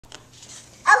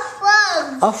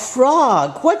A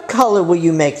frog. What color will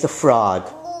you make the frog?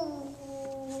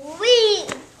 Green.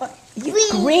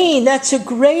 Green. That's a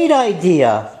great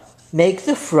idea. Make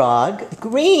the frog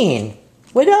green.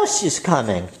 What else is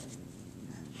coming?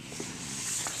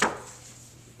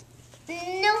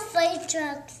 No fire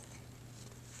trucks.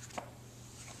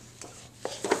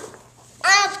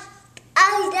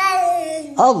 A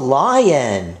lion. A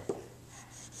lion.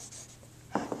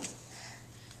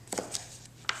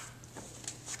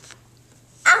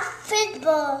 A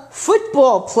football.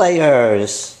 Football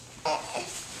players.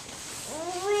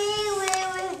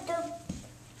 With the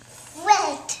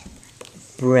red.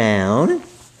 Brown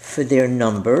for their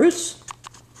numbers.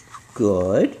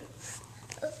 Good.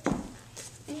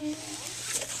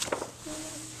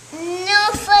 No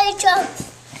fire trucks.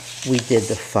 We did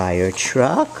the fire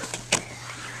truck.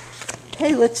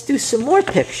 Hey, let's do some more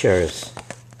pictures.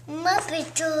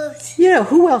 Muppet trucks. Yeah,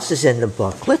 who else is in the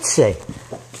book? Let's see.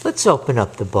 Let's open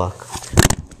up the book.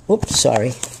 Oops,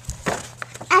 sorry.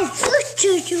 A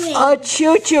choo-choo train. A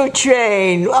choo-choo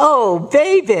train. Oh,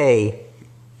 baby.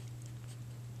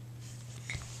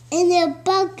 And a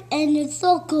bug and a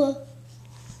circle.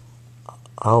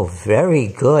 Oh, very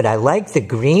good. I like the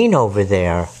green over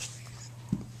there.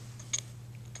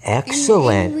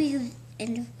 Excellent.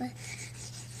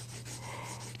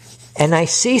 And I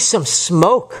see some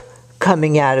smoke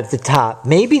coming out of the top.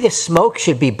 Maybe the smoke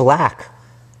should be black.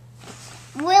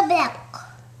 We're black.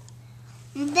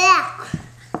 Black.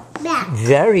 Black.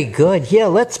 Very good. Yeah,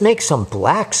 let's make some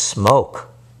black smoke.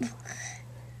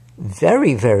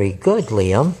 Very, very good,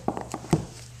 Liam.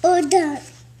 All done.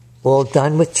 All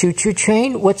done with choo-choo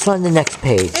train? What's on the next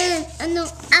page?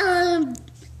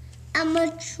 I'm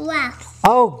a truck.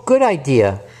 Oh, good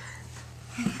idea.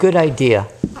 Good idea.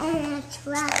 I'm a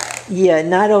truck. Yeah,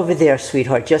 not over there,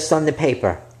 sweetheart. Just on the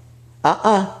paper.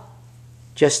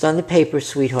 Just on the paper,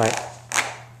 sweetheart.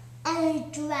 I'm a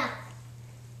truck.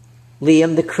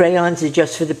 Liam, the crayons are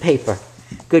just for the paper.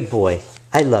 Good boy.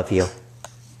 I love you.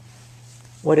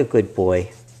 What a good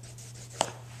boy.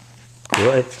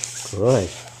 Good, good.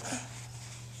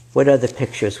 What other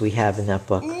pictures we have in that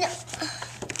book? No.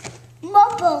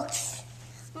 More books.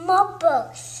 More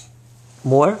books.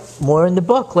 More? More in the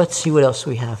book. Let's see what else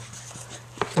we have.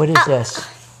 What is this?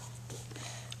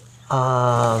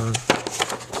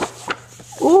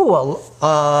 Ooh,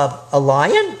 a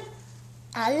lion?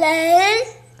 A lion.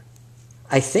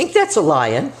 I think that's a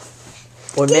lion.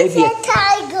 Or It's maybe a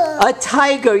tiger. a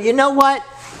tiger. You know what?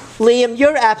 Liam,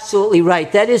 you're absolutely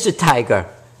right. That is a tiger.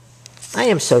 I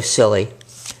am so silly.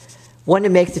 Want to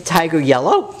make the tiger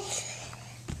yellow?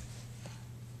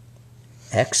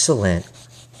 Excellent.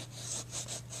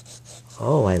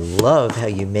 Oh, I love how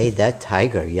you made that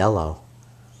tiger yellow.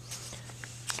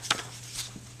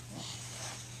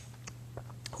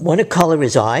 Want to color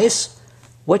his eyes?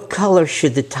 What color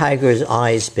should the tiger's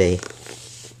eyes be?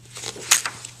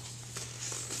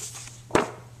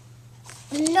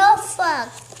 No frog.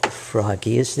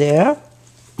 Froggy is there.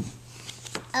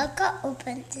 I'll go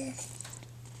open this.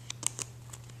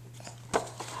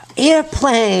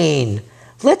 Airplane.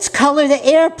 Let's color the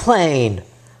airplane.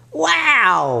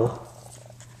 Wow.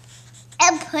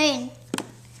 Airplane.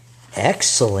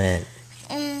 Excellent.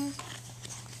 And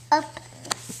up.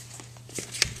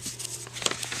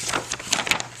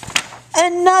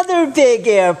 Another big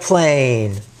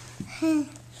airplane.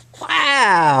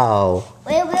 Wow.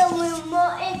 We will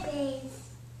more airplanes.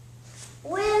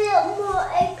 We will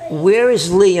more airplanes. Where is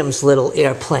Liam's little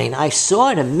airplane? I saw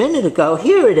it a minute ago.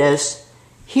 Here it is.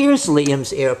 Here's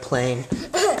Liam's airplane.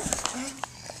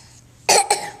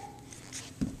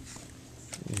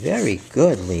 Very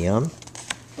good, Liam.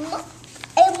 More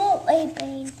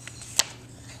airplanes.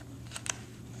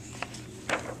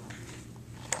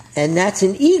 And that's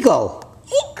an eagle.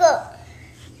 Eagle.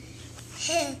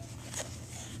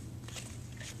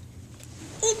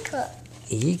 Eagle.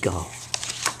 Eagle.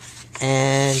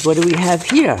 And what do we have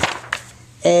here?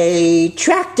 A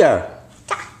tractor.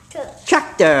 Tractor.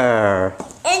 Tractor.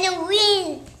 And a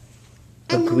wind.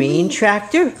 A green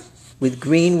tractor with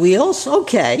green wheels?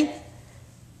 Okay.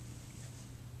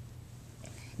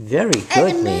 Very good, And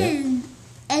a Liam. man.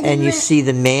 And you see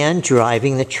the man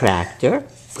driving the tractor.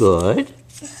 Good.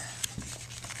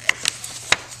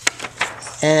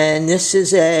 And this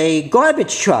is a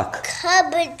garbage truck.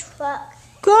 Garbage truck.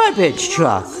 Garbage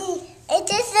truck. It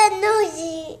is a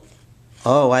nosy.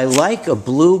 Oh, I like a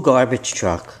blue garbage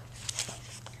truck.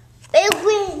 We're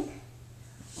green.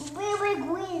 We're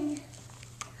green.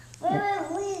 We're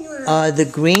green. The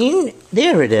green,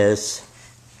 there it is.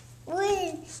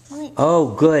 Green. Green.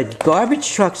 Oh, good.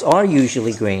 Garbage trucks are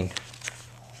usually green.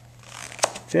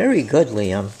 Very good,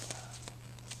 Liam.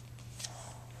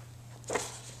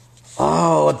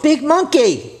 a big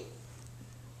monkey.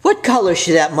 What color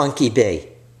should that monkey be?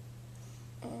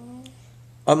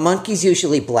 Are monkeys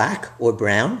usually black or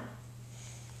brown?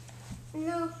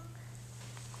 No.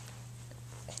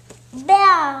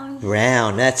 Brown.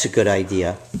 Brown, that's a good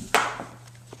idea.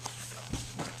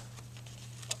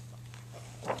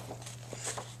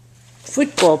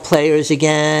 Football players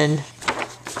again.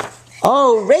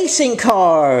 Oh, racing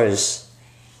cars.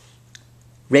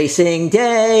 Racing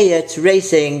day, it's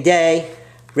racing day.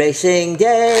 Racing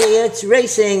day, it's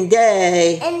racing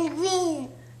day. And green.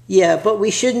 Yeah, but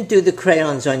we shouldn't do the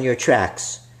crayons on your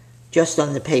tracks. Just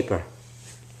on the paper.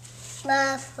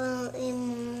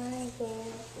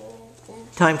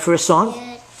 Time for a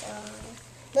song?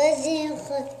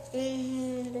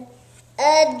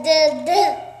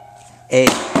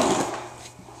 A